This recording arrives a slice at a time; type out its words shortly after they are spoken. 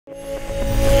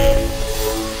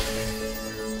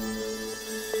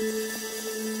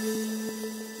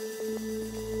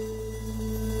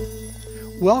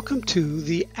Welcome to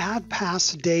the Add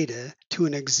Past Data to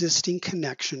an Existing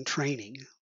Connection training.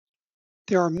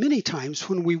 There are many times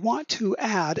when we want to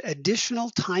add additional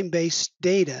time-based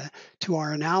data to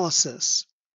our analysis.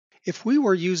 If we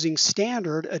were using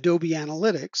standard Adobe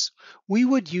Analytics, we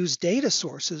would use data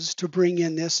sources to bring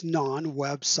in this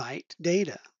non-website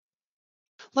data.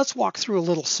 Let's walk through a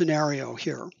little scenario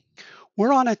here.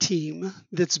 We're on a team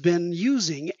that's been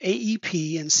using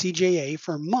AEP and CJA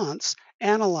for months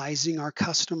analyzing our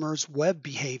customers' web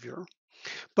behavior.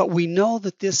 But we know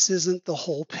that this isn't the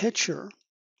whole picture.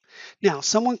 Now,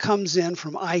 someone comes in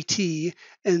from IT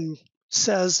and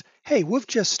says, hey, we've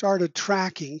just started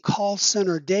tracking call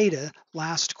center data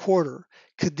last quarter.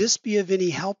 Could this be of any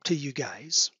help to you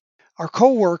guys? Our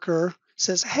coworker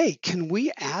says, hey, can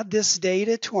we add this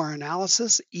data to our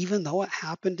analysis even though it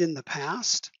happened in the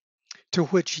past? To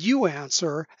which you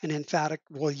answer an emphatic,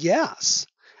 well, yes.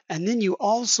 And then you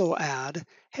also add,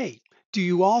 hey, do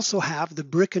you also have the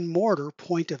brick and mortar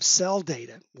point of sale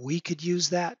data? We could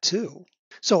use that too.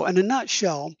 So in a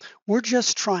nutshell, we're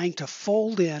just trying to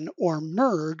fold in or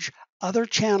merge other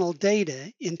channel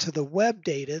data into the web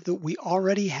data that we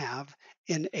already have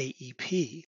in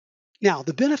AEP. Now,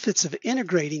 the benefits of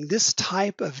integrating this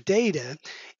type of data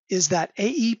is that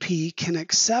AEP can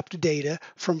accept data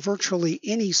from virtually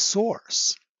any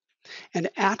source, and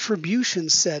attribution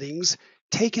settings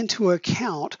take into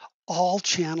account all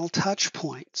channel touch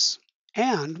points.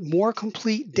 And more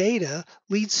complete data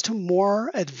leads to more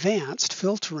advanced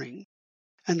filtering.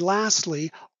 And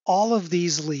lastly, all of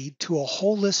these lead to a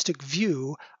holistic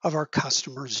view of our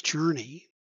customer's journey.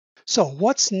 So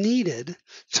what's needed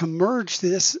to merge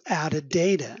this added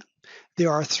data?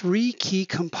 There are three key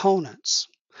components.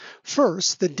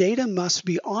 First, the data must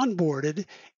be onboarded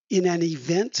in an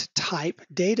event type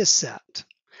data set.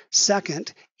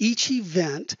 Second, each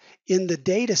event in the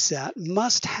data set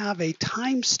must have a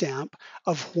timestamp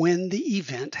of when the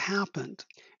event happened.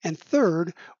 And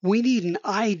third, we need an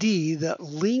ID that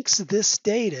links this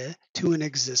data to an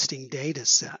existing data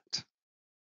set.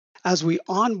 As we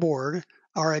onboard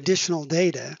our additional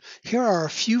data, here are a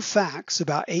few facts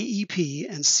about AEP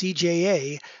and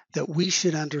CJA that we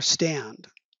should understand.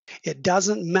 It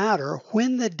doesn't matter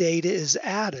when the data is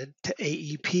added to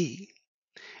AEP,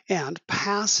 and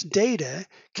past data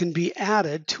can be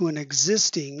added to an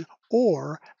existing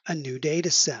or a new data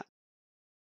set.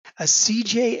 A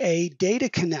CJA data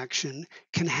connection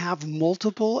can have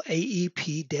multiple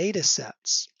AEP data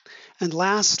sets. And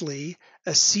lastly,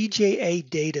 a CJA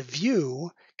data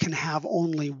view can have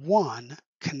only one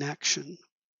connection.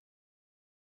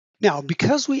 Now,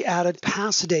 because we added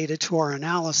past data to our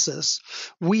analysis,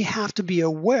 we have to be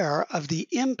aware of the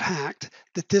impact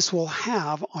that this will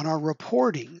have on our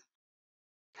reporting.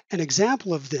 An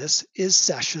example of this is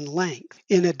session length.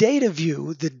 In a data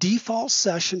view, the default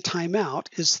session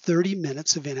timeout is 30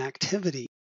 minutes of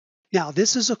inactivity. Now,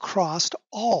 this is across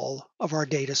all of our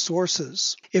data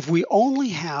sources. If we only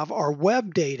have our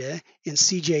web data in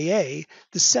CJA,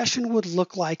 the session would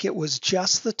look like it was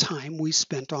just the time we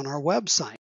spent on our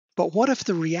website. But what if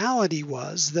the reality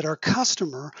was that our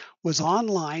customer was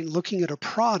online looking at a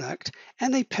product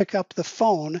and they pick up the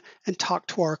phone and talk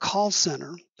to our call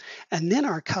center? And then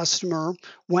our customer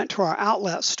went to our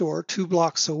outlet store 2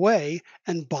 blocks away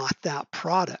and bought that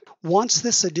product. Once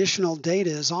this additional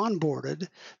data is onboarded,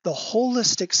 the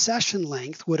holistic session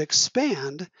length would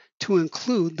expand to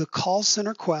include the call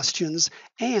center questions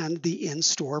and the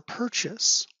in-store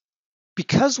purchase.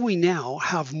 Because we now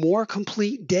have more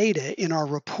complete data in our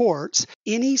reports,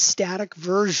 any static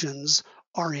versions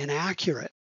are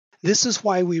inaccurate. This is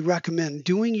why we recommend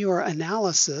doing your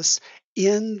analysis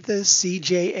in the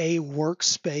CJA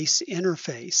workspace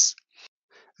interface.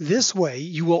 This way,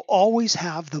 you will always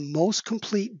have the most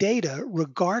complete data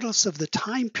regardless of the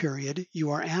time period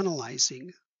you are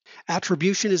analyzing.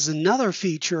 Attribution is another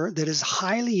feature that is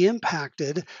highly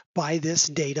impacted by this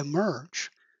data merge.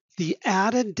 The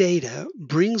added data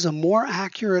brings a more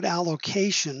accurate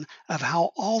allocation of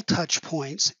how all touch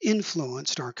points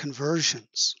influenced our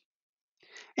conversions.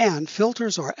 And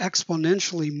filters are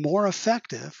exponentially more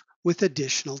effective with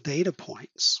additional data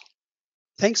points.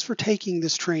 Thanks for taking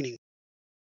this training.